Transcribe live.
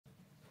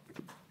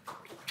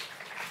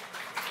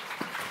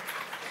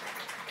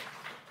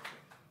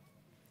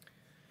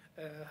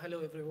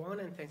Hello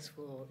everyone, and thanks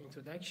for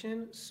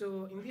introduction.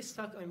 So in this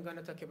talk, I'm going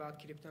to talk about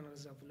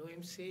cryptanalysis of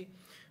LowMC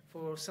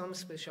for some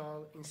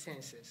special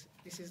instances.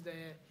 This is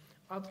the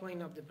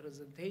outline of the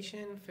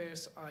presentation.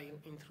 First, I'll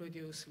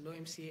introduce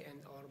LowMC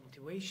and our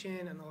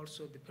motivation and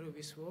also the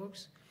previous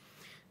works.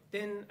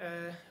 Then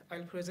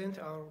I'll present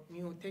our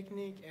new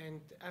technique, and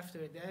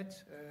after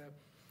that,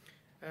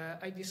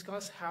 I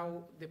discuss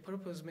how the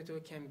proposed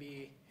method can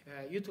be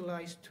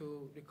utilized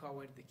to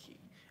recover the key.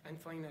 And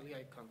finally,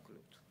 I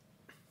conclude.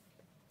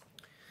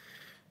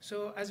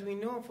 So as we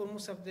know, for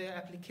most of the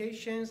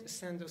applications,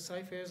 standard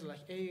ciphers like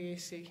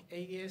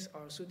AES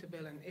are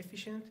suitable and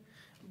efficient.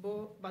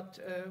 But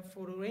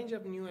for a range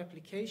of new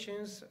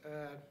applications,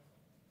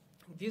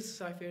 these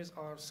ciphers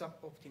are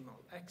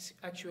suboptimal.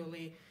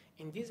 Actually,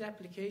 in these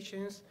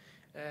applications,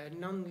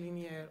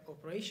 nonlinear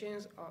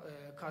operations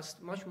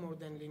cost much more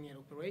than linear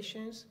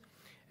operations.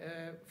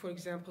 For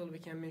example, we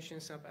can mention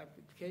some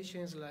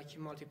applications like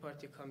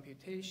multi-party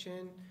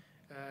computation,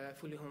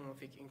 fully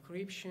homomorphic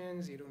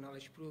encryption,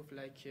 zero-knowledge proof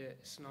like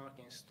SNARK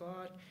and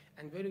STARK,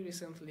 and very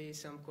recently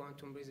some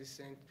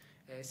quantum-resistant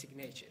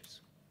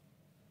signatures.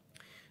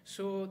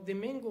 So the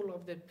main goal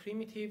of the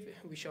primitive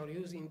which are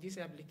used in this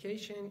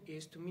application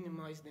is to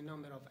minimize the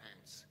number of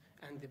ANDs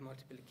and the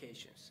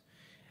multiplications.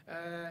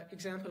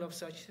 Example of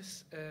such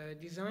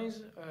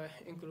designs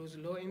includes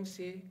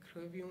LowMC,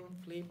 Chromium,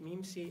 Flip,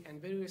 MIMC,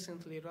 and very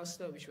recently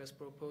Rasta, which was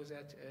proposed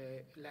at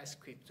last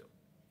crypto.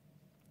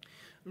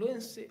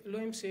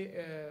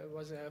 LowMC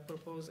was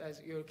proposed as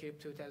EuroCrypt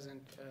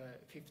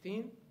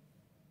 2015,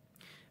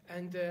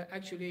 and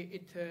actually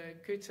it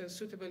creates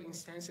suitable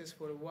instances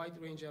for a wide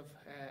range of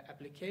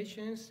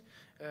applications.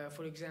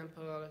 For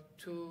example,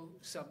 2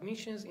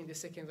 submissions in the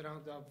second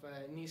round of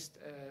NIST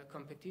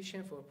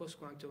competition for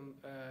post-quantum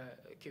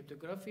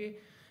cryptography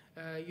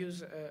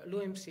use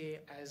LowMC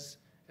as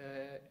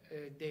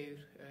their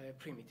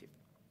primitive.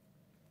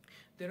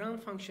 The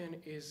round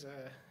function is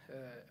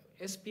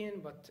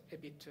SPN, but a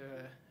bit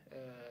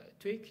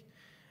tweaked.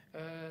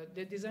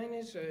 The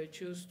designers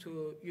choose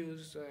to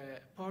use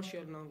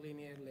partial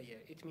nonlinear layer.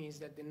 It means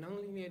that the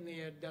nonlinear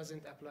layer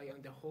doesn't apply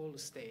on the whole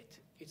state.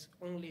 It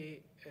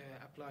only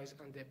applies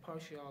on the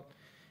partial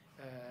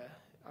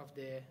of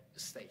the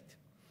state.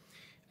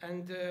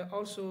 And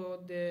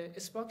also the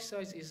SPOC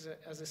size is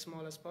as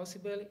small as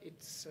possible.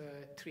 It's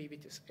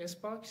 3-bit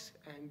SPOCs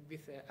and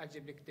with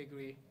algebraic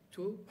degree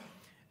 2.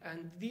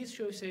 And these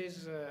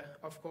choices,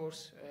 of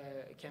course,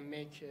 can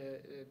make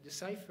the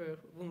cipher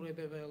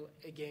vulnerable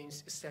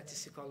against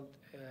statistical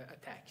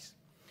attacks.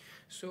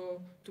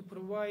 So to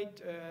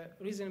provide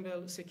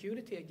reasonable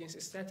security against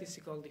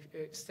statistical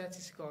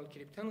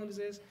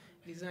cryptanalysis,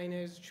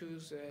 designers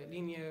choose a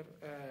linear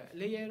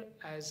layer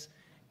as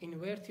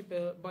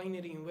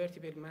binary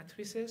invertible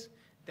matrices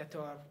that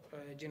are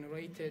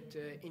generated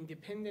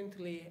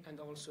independently and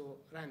also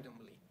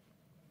randomly.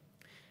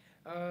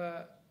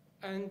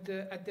 And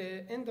at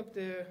the end of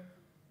the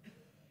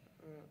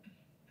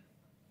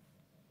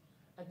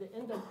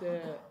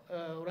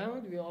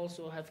round, we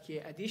also have key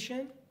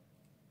addition,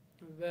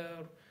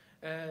 where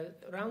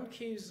round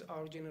keys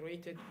are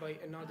generated by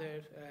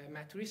another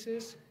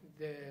matrices.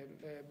 The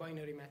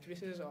binary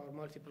matrices are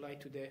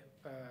multiplied to the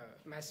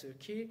master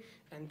key,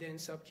 and then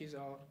subkeys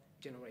are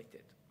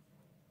generated.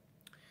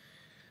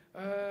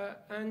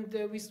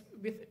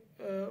 With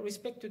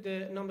respect to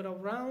the number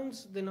of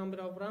rounds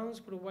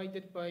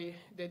provided by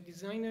the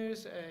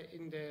designers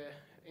in their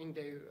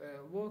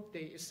work,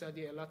 they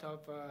study a lot of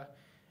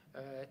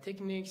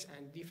techniques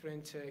and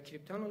different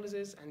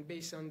cryptanalysis, and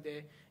based on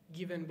the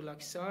given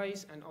block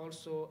size and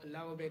also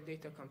allowable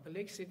data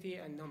complexity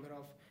and number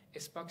of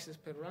SPOCs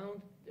per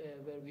round,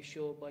 where we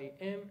show by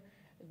M,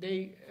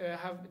 they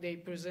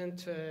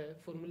present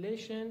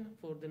formulation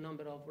for the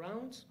number of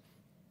rounds.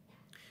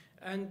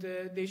 And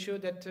they show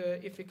that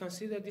if we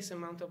consider this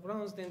amount of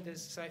rounds, then the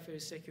cipher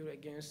is secure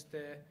against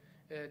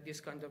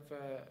this kind of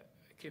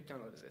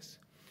cryptanalysis.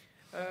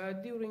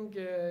 During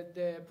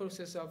the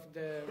process of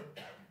the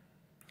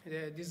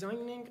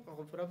designing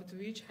of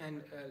Rabitovich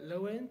and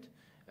Lowend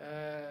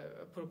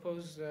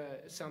proposed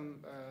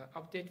some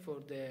update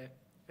for the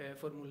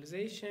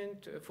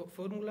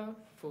formula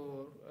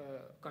for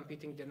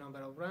computing the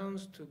number of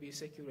rounds to be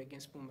secure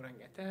against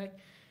boomerang attack.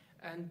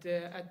 And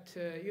at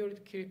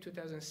EuroCrypt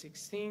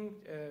 2016,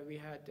 we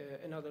had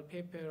another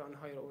paper on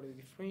higher order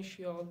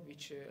differential,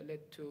 which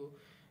led to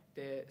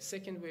the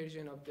second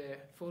version of the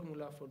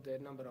formula for the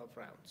number of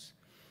rounds.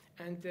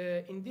 And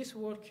in this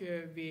work,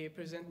 we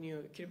present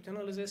new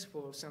cryptanalysis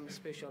for some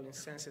special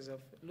instances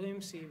of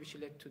LowMC, which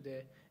led to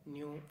the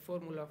new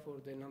formula for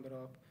the number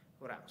of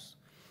rounds.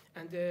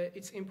 And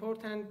it's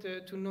important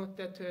to note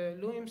that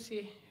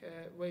LowMC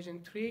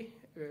version 3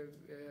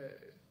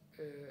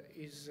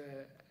 is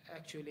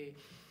actually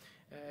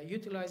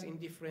utilized in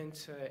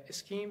different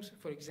schemes.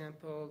 For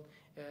example,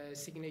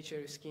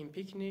 signature scheme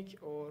picnic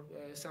or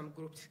some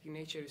group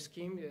signature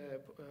scheme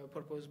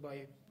proposed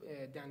by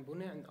Dan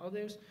Bune and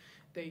others.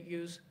 They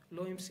use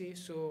LowMC,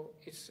 so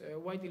it's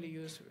widely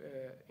used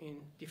in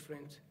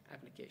different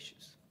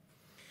applications.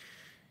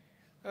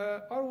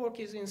 Our work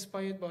is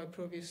inspired by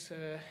previous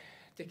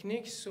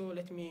techniques, so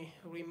let me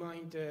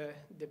remind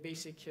the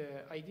basic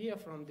idea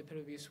from the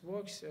previous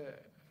works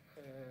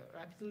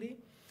rapidly.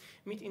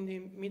 Meet in the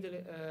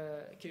middle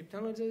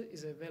cryptanalysis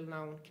is a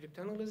well-known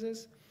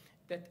cryptanalysis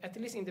that, at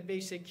least in the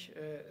basic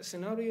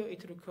scenario,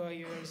 it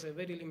requires a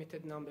very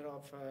limited number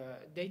of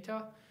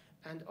data,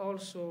 and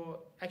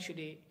also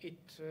actually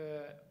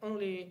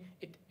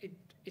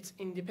it's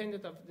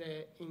independent of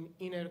the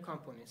inner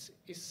components.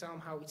 It's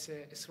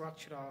a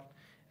structural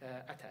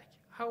attack.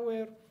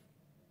 However,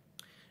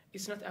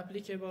 it's not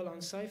applicable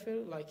on cipher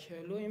like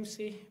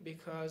LowMC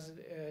because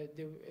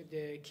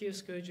the key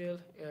schedule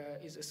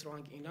is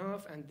strong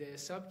enough, and the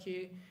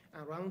subkey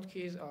and round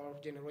keys are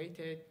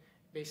generated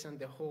based on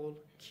the whole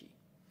key.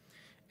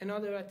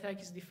 Another attack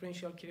is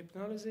differential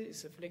cryptanalysis.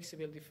 It's a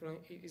flexible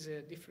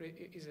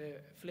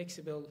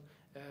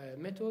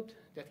method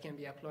that can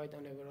be applied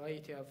on a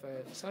variety of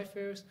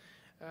ciphers.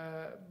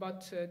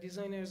 But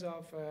designers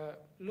of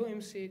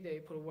LowMC, they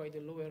provide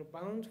a lower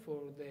bound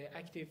for the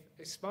active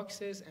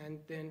boxes, and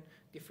then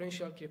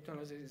differential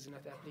cryptanalysis is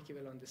not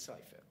applicable on the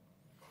cipher.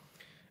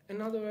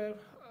 Another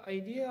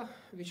idea,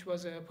 which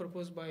was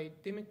proposed by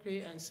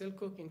Dimitri and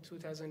Selcook in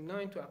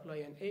 2009 to apply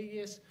an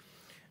AES,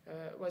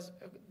 was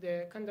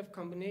the kind of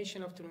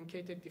combination of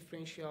truncated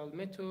differential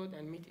method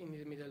and meet in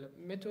the middle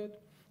method.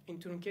 In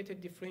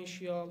truncated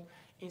differential,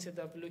 instead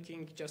of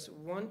looking just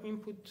one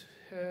input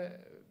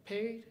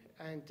pair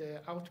and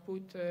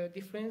output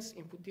difference,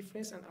 input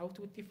difference and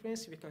output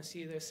difference, we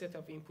consider a set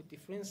of input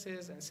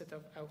differences and set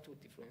of output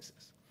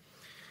differences.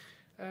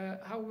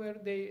 However,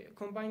 they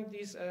combine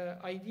these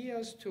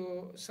ideas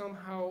to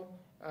somehow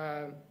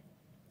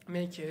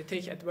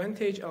take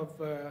advantage of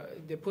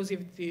the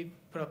positive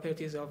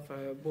properties of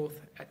both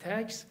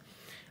attacks.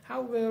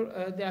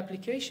 However, the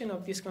application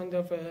of this kind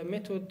of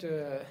method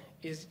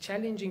is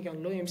challenging on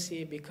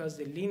LowMC because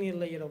the linear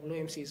layer of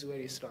LowMC is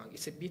very strong.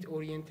 It's a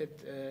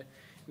bit-oriented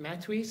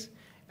matrix,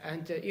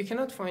 and you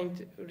cannot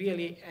find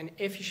really an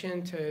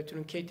efficient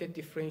truncated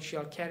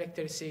differential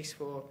characteristics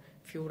for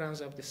few rounds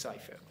of the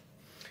cipher.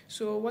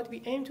 So what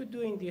we aim to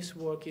do in this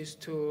work is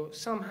to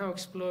somehow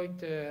exploit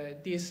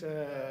these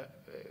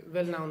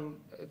well-known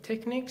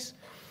techniques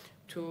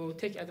to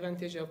take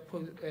advantage of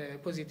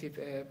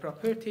positive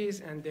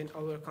properties and then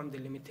overcome the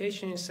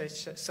limitations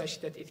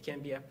such that it can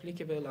be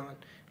applicable on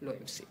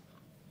LowMC.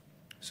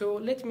 So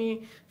let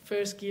me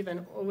first give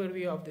an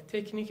overview of the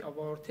technique, of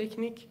our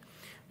technique.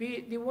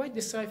 We divide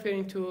the cipher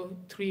into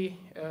three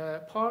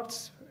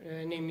parts,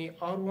 namely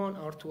R1,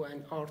 R2,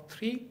 and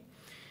R3.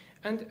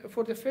 And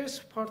for the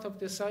first part of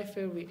the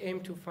cipher, we aim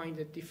to find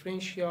the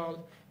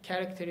differential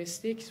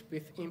characteristics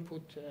with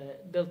input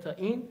delta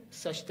in,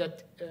 such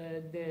that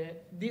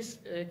this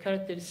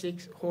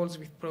characteristics holds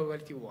with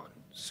probability 1.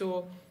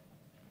 So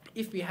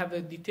if we have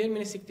a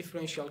deterministic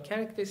differential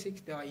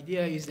characteristic, the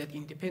idea is that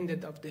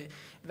independent of the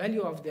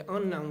value of the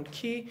unknown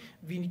key,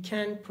 we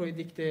can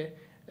predict the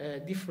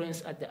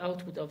difference at the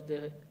output of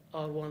the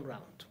R1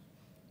 round.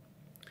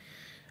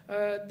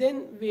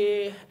 Then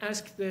we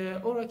ask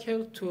the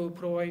oracle to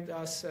provide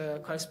us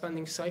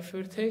corresponding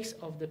ciphertext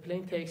of the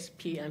plaintext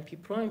P and P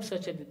prime,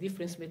 such that the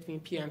difference between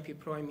P and P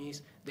prime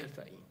is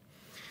delta E.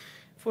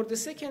 For the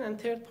second and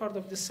third part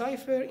of the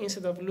cipher,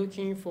 instead of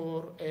looking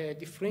for a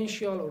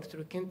differential or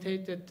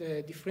truncated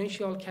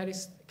differential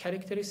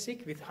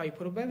characteristic with high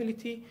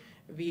probability,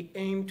 we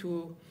aim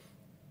to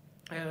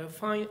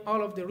find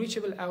all of the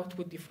reachable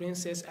output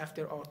differences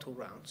after R2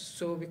 rounds.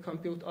 So we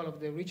compute all of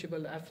the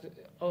reachable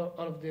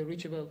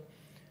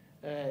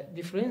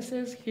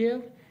differences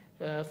here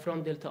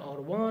from delta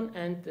R1,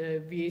 and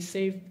we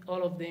save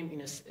all of them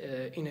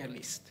in a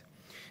list.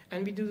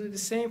 And we do the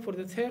same for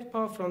the third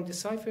part from the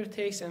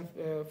ciphertext and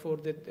for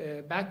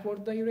the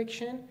backward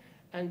direction,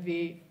 and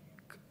we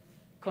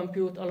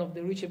compute all of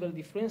the reachable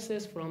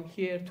differences from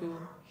here to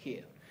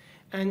here.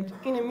 And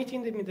in a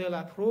meet-in-the-middle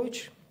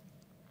approach,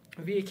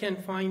 we can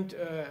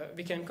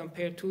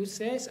compare two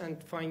sets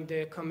and find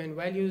the common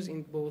values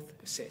in both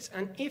sets.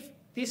 And if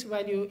this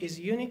value is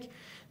unique,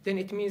 then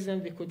it means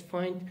that we could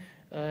find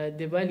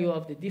the value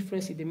of the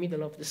difference in the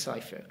middle of the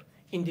cipher,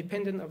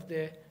 independent of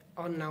the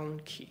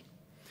unknown key.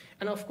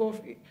 And of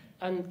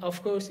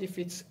course, if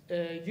it's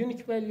a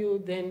unique value,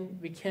 then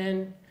we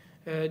can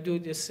do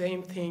the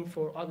same thing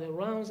for other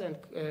rounds and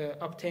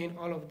obtain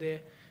all of the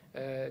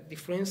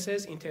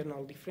differences,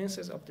 internal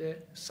differences of the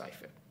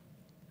cipher.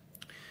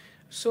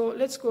 So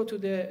let's go to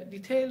the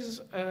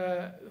details.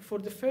 For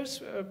the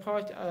first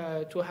part,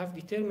 to have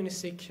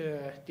deterministic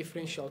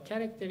differential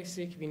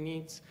characteristic, we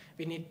need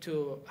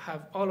to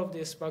have all of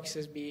these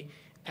boxes be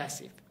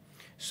passive.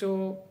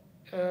 So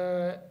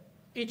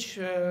each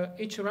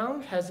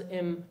round has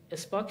m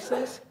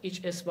S-boxes. Each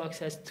S-box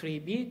has 3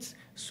 bits.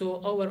 So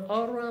our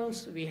R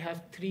rounds, we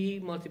have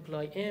 3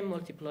 multiply m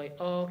multiply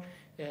R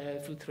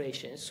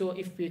filtration. So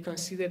if we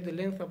consider the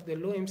length of the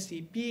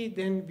LowMCb,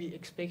 then we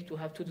expect to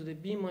have 2 to the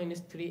b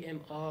minus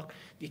 3mr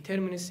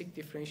deterministic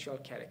differential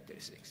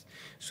characteristics.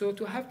 So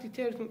to have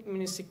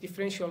deterministic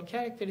differential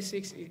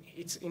characteristics,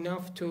 it's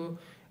enough to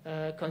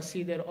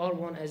consider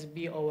R1 as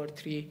b over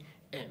 3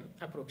 M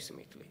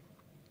approximately.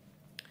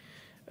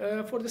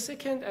 For the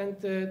second and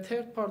the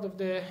third part of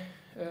the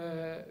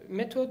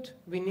method,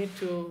 we need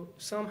to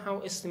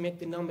somehow estimate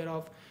the number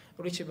of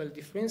reachable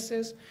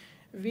differences.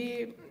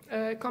 We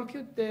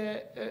compute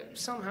the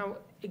somehow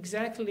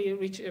exactly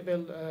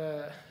reachable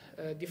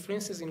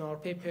differences in our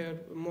paper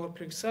more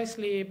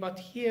precisely, but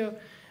here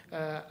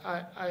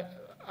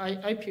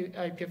I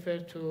prefer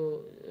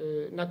to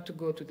not to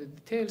go to the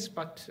details,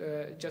 but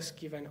just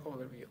give an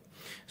overview.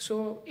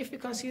 So if we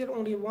consider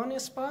only one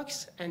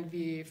S-box and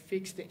we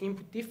fix the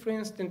input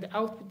difference, then the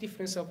output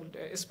difference of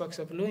the S-box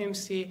of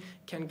LowMC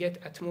can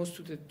get at most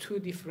to the two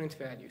different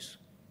values.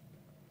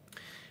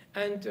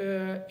 And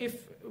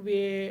if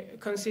we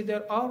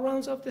consider all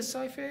rounds of the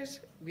ciphers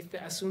with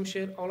the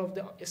assumption all of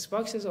the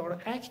S-boxes are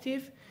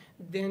active,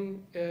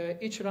 then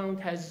each round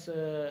has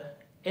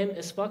M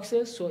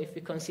S-boxes. So if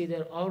we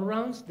consider all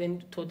rounds,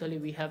 then totally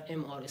we have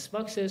MR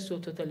S-boxes. So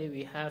totally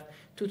we have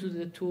 2 to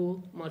the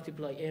 2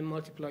 multiply M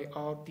multiply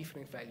R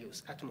different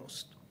values at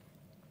most.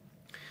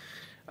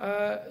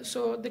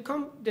 So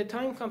the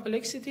time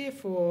complexity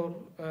for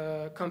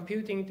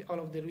computing all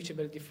of the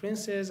reachable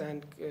differences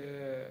and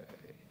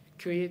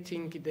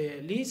creating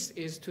the list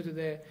is 2 to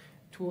the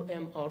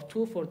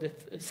 2MR2 for the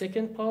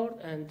second part,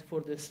 and for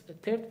the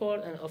third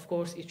part, and of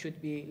course it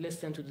should be less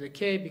than 2 to the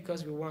K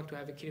because we want to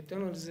have a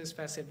cryptanalysis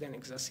faster than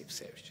exhaustive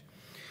search.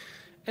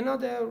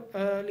 Another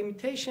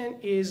limitation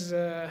is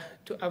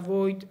to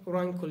avoid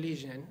rank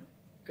collision.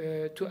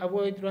 To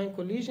avoid rank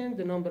collision,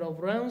 the number of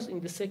rounds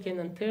in the second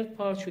and third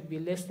part should be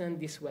less than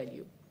this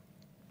value.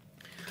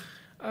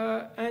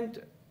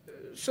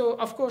 So,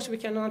 of course, we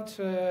cannot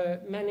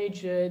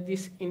manage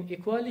this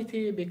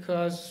inequality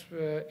because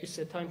it's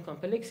a time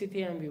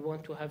complexity and we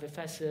want to have a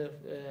faster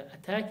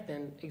attack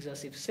than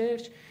exhaustive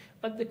search.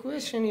 But the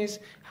question is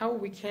how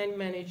we can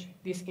manage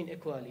this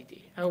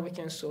inequality, how we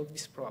can solve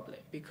this problem.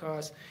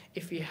 Because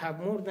if we have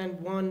more than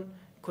one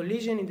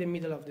collision in the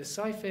middle of the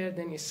cipher,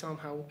 then it's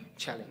somehow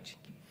challenging.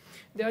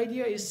 The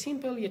idea is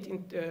simple yet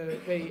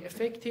very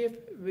effective.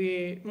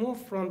 We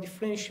move from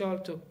differential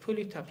to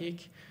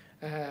polytopic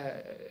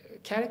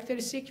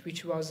characteristic,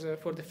 which was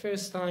for the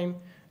first time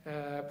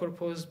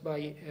proposed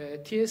by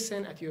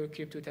Tiessen at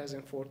Eurocrypt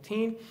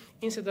 2014.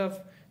 Instead of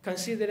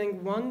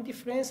considering one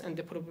difference and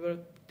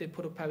the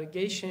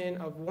propagation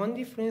of one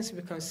difference,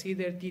 we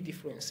consider D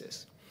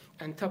differences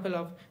and tuple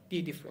of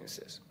D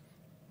differences.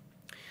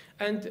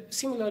 And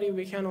similarly,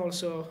 we can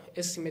also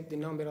estimate the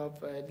number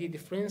of D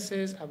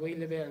differences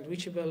available and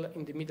reachable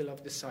in the middle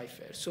of the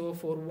cipher. So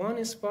for one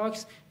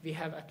S-box, we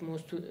have at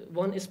most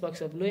one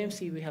S-box of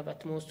LowMC, we have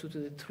at most 2 to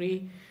the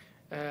 3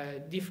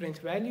 different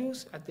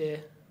values at the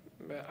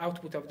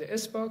output of the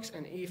S-box.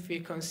 And if we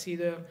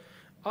consider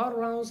R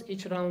rounds,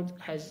 each round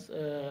has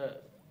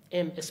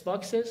M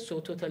S-boxes. So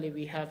totally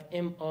we have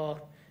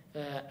MR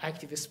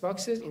active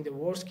S-boxes in the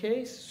worst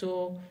case.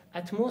 So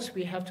at most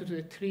we have 2 to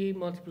the 3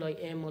 multiply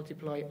M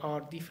multiply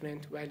R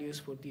different values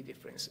for D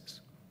differences.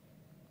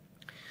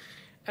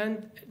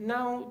 And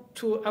now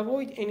to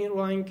avoid any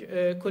rank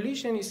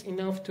collision, it's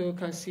enough to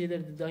consider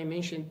the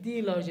dimension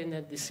D larger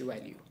than this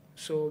value.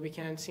 So we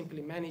can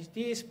simply manage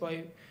this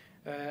by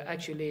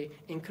actually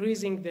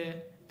increasing the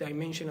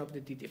dimension of the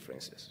D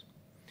differences.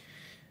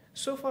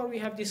 So far we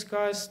have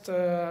discussed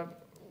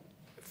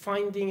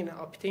finding and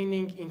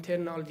obtaining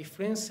internal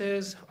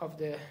differences of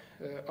the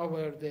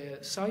over the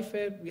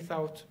cipher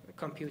without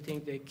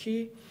computing the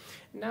key.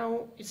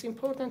 Now it's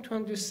important to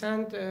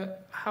understand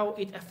how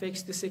it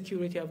affects the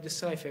security of the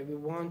cipher. We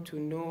want to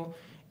know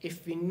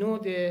if we know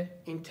the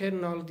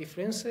internal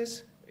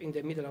differences in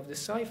the middle of the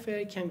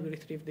cipher, can we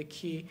retrieve the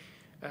key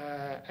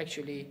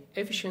actually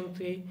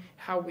efficiently,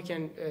 how we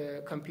can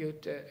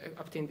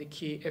obtain the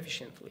key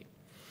efficiently.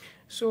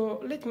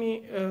 So let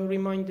me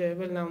remind the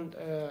well-known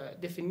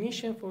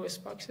definition for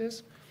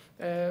S-boxes.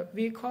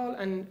 We call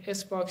an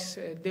S-box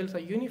delta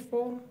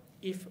uniform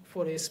if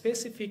for a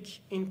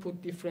specific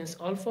input difference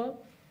alpha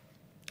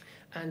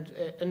and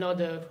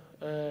another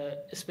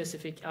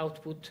specific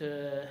output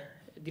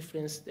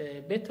difference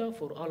beta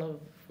for all of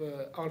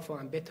alpha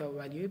and beta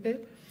variable.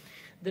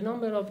 The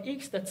number of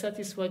x that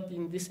satisfied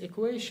in this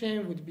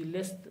equation would be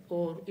less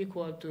or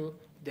equal to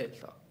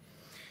delta.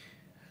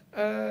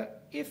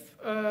 If,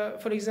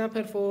 for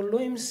example, for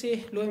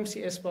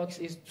LowMC S-box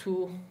is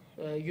 2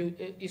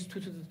 to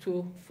the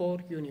 2 4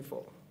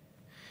 uniform.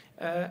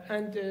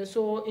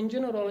 So in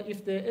general,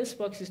 if the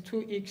S-box is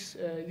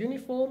 2x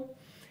uniform,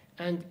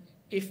 and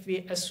if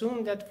we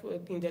assume that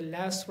in the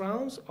last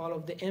rounds all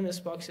of the M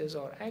S-boxes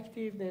are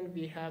active, then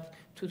we have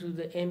 2 to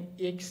the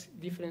mx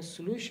different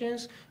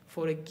solutions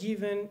for a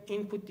given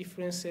input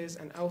differences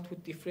and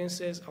output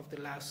differences of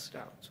the last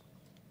round.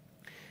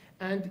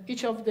 And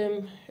each of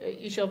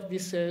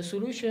this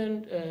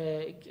solution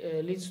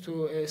leads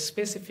to a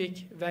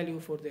specific value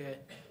for the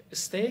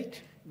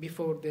state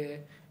before the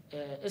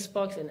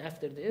S-box and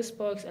after the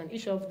S-box, and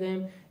each of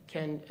them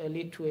can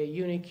lead to a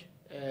unique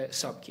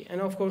subkey. And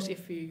of course,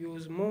 if we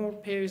use more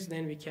pairs,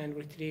 then we can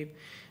retrieve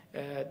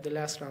the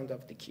last round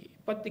of the key.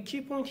 But the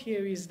key point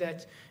here is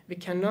that we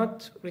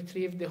cannot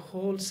retrieve the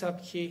whole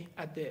subkey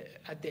at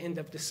the end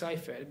of the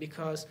cipher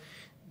because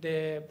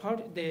the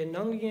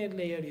nonlinear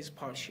layer is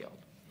partial.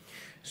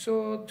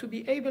 So to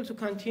be able to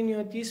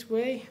continue this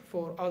way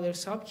for other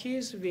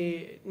subkeys,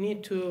 we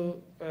need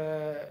to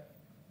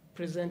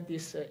present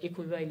this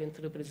equivalent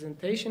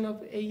representation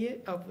of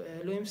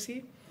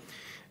LowMC.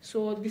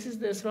 So this is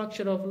the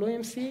structure of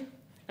LowMC.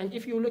 And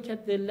if you look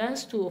at the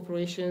last two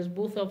operations,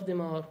 both of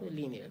them are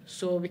linear.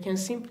 So we can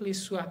simply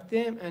swap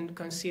them and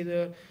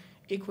consider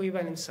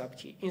equivalent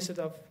subkey instead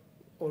of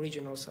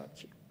original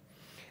subkey.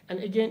 And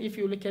again, if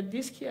you look at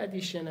this key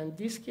addition and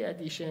this key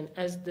addition,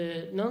 as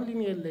the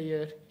nonlinear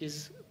layer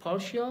is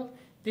partial,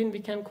 then we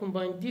can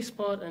combine this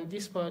part and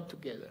this part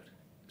together,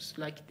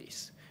 like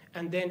this.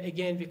 And then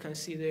again, we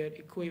consider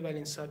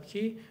equivalent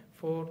subkey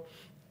for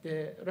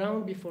the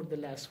round before the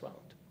last round.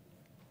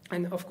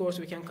 And of course,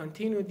 we can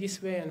continue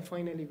this way, and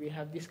finally, we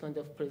have this kind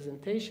of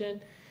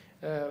representation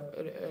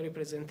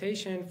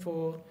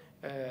for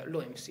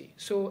LowMC.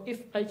 So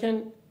if I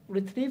can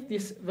retrieve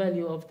this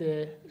value of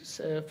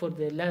for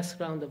the last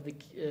round of the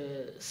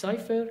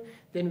cipher,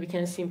 then we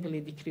can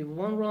simply decrypt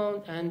one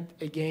round and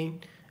again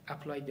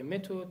apply the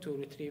method to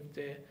retrieve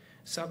the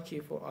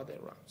subkey for other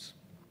rounds.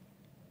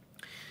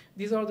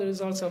 These are the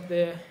results of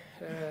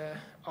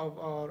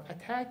our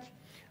attack.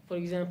 For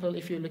example,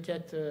 if you look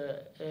at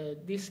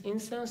this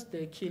instance,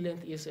 the key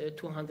length is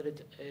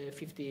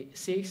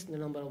 256, the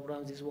number of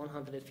rounds is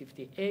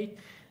 158,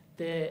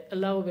 the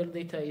allowable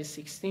data is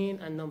 16,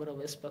 and number of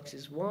SPOCs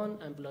is 1,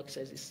 and block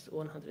size is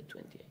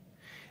 128.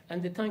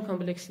 And the time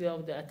complexity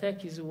of the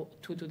attack is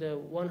 2 to the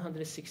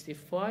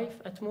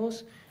 165 at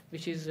most,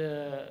 which is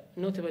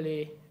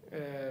notably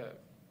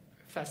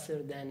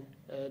faster than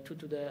 2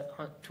 to the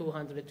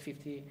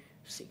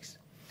 256.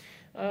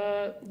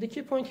 The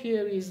key point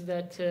here is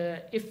that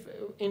if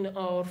in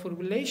our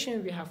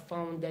formulation we have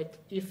found that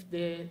if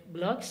the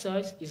block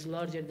size is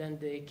larger than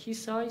the key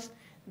size,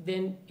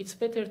 then it's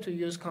better to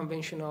use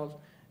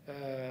conventional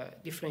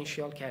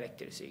differential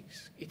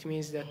characteristics. It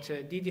means that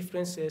D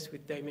differences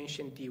with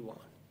dimension D1,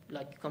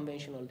 like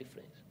conventional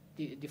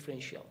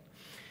differential.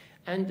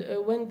 And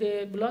when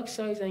the block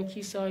size and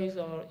key size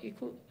are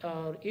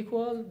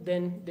equal,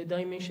 then the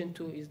dimension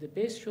 2 is the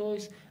best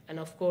choice. And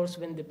of course,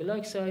 when the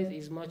block size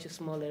is much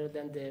smaller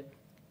than the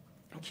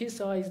key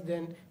size,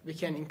 then we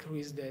can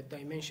increase the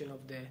dimension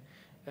of the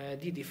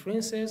D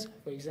differences.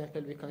 For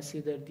example, we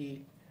consider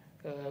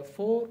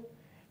D4,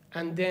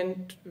 and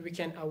then we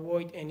can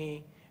avoid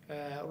any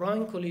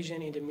wrong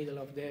collision in the middle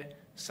of the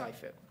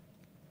cipher.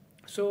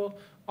 So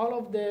all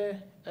of the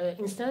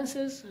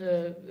instances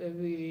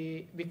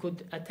we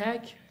could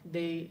attack,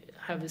 they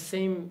have the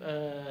same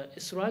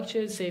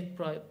structure, same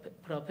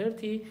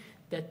property,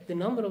 that the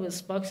number of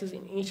SPOCs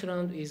in each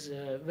round is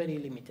very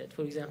limited.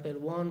 For example,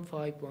 1,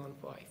 5, 1,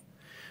 5.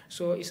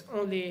 So it's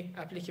only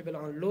applicable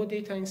on low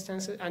data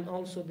instances, and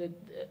also the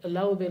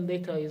allowable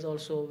data is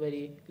also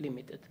very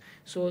limited.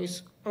 So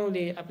it's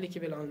only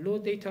applicable on low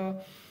data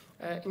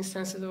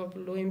instances of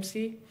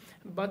LowMC,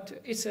 but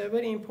it's a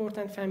very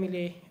important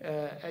family,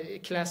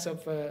 class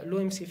of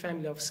LowMC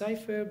family of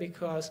cipher,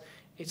 because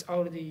it's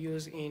already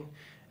used in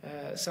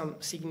some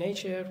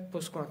signature,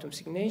 post-quantum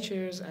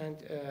signatures, and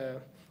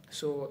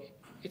so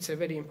it's a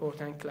very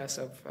important class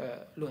of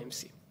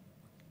LowMC.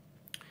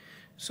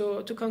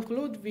 So to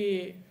conclude,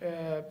 we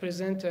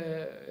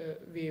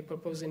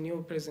propose a new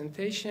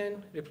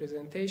representation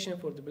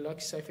for the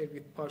block cipher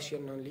with partial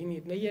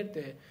nonlinear layer.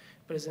 The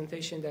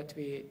presentation that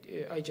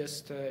I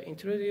just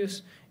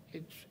introduced,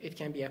 it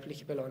can be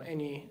applicable on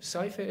any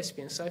cipher,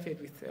 SPN cipher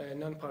with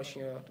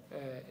non-partial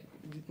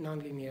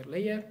nonlinear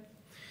layer.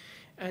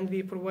 And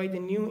we provide a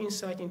new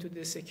insight into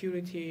the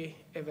security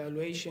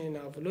evaluation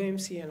of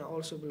LowMC and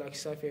also block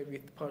cipher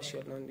with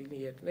partial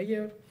nonlinear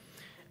layer.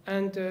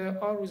 And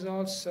our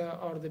results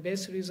are the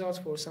best results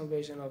for some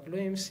version of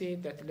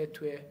LowMC that led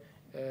to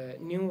a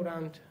new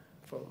round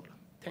formula.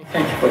 Thank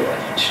you very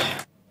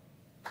much.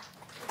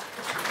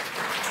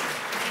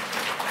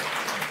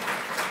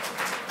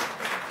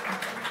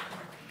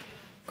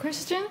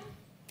 Question?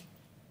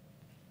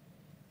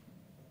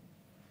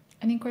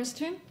 Any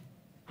question?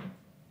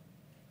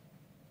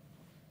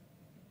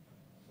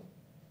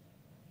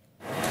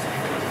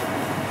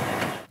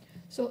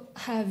 So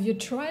have you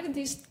tried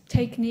these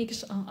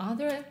techniques on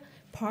other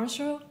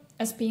partial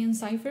SPN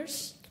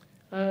ciphers?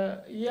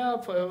 Yeah,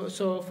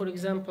 so for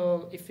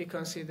example, if we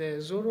consider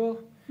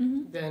Zoro,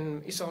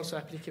 then it's also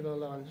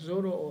applicable on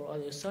Zoro or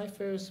other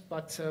ciphers,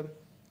 but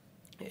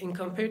in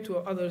compared to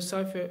other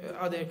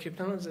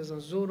cryptanalyses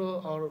on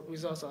Zoro, our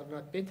results are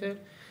not better.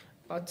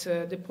 But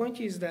the point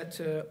is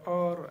that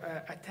our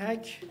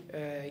attack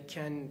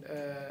can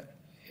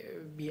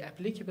be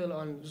applicable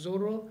on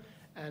Zoro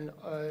and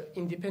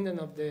independent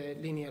of the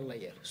linear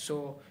layer.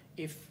 So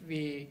if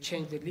we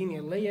change the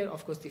linear layer,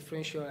 of course,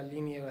 differential and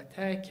linear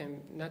attack can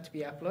not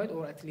be applied,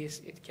 or at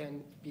least it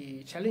can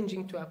be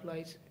challenging to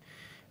apply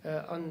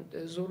on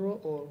Zoro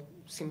or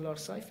similar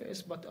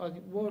ciphers, but our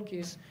work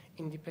is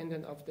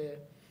independent of the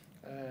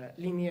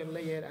linear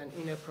layer and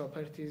inner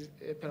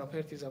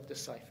properties of the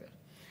cipher.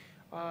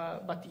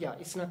 But yeah,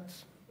 it's not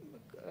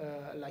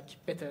like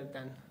better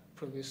than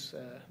previous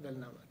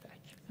well-known attack.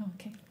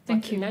 Okay,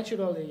 thank but you.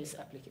 Naturally, it's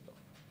applicable.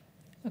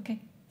 Okay,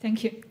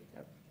 thank you.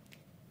 Yep.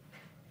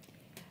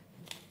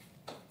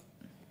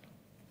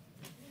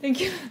 Thank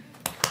you.